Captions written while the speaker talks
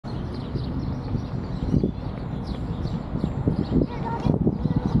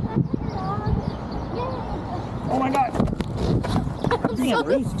Damn,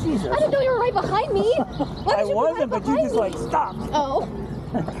 Reese, Jesus. I didn't know you were right behind me. I wasn't, but you just like stopped. Oh.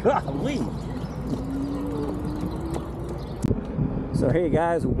 Golly. So hey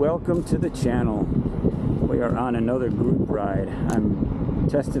guys, welcome to the channel. We are on another group ride. I'm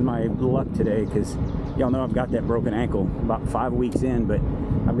testing my luck today because y'all know I've got that broken ankle about 5 weeks in, but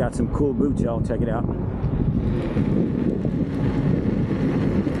I've got some cool boots, y'all. Check it out.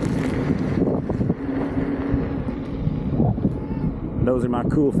 Those are my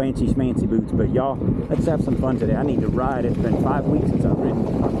cool fancy schmancy boots, but y'all, let's have some fun today. I need to ride. It's been 5 weeks since I've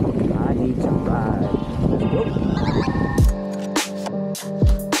ridden. I need to ride. Let's go.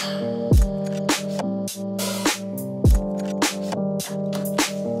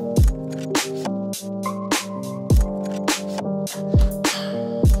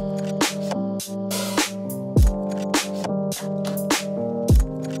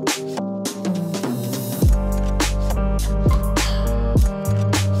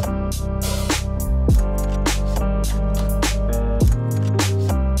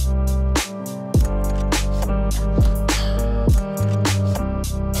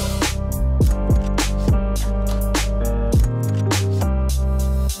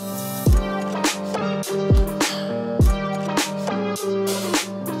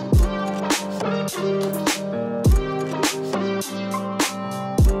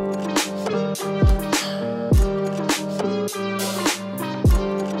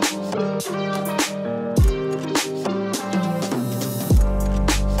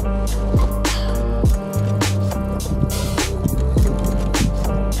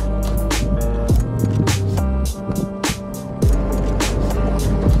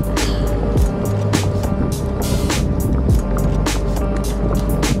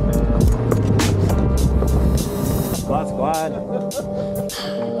 Squad.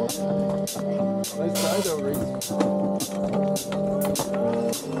 Nice ride though, Reese.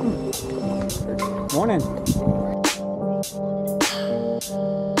 Morning.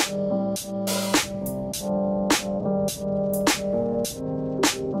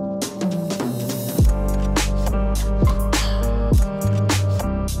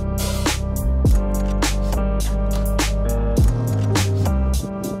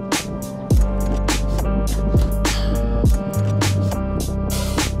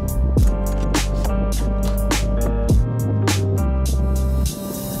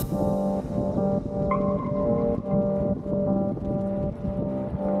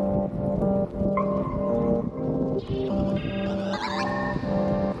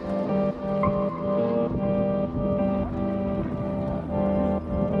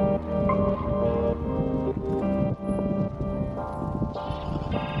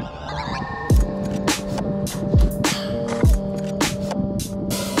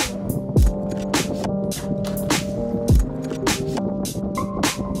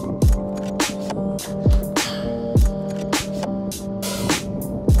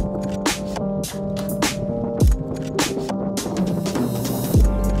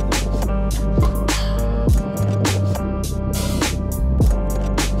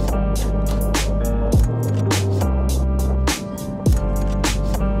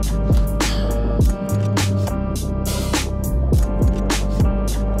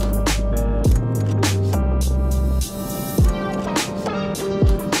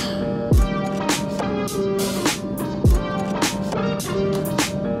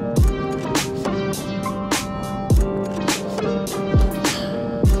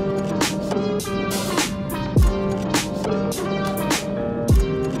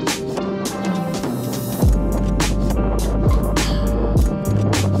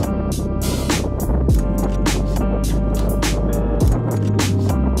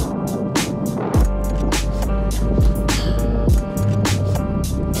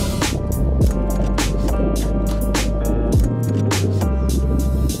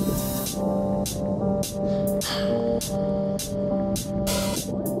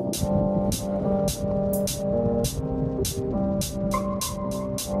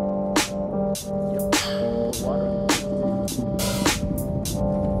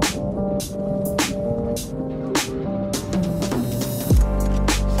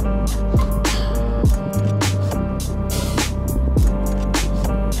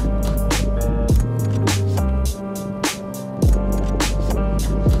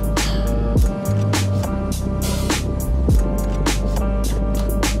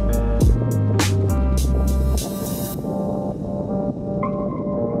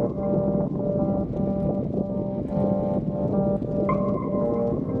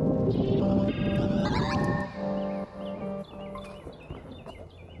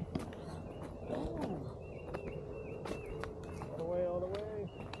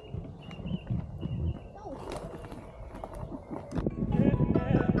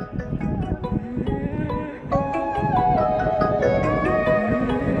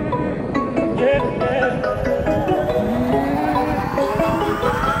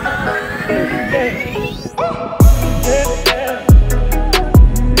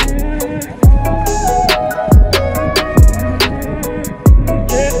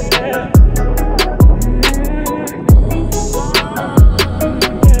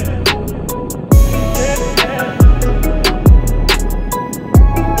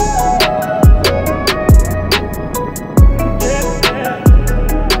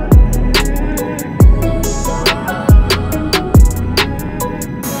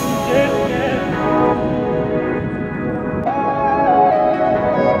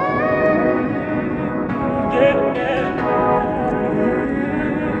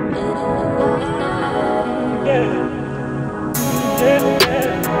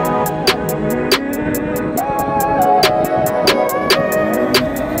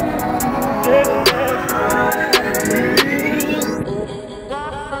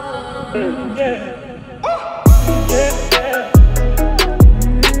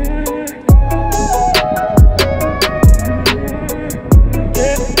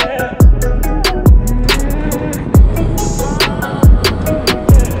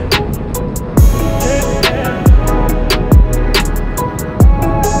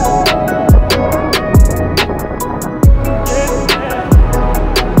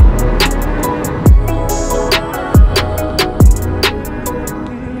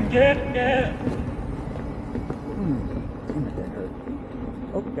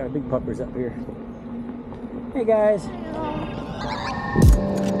 big puppers up here. Hey guys.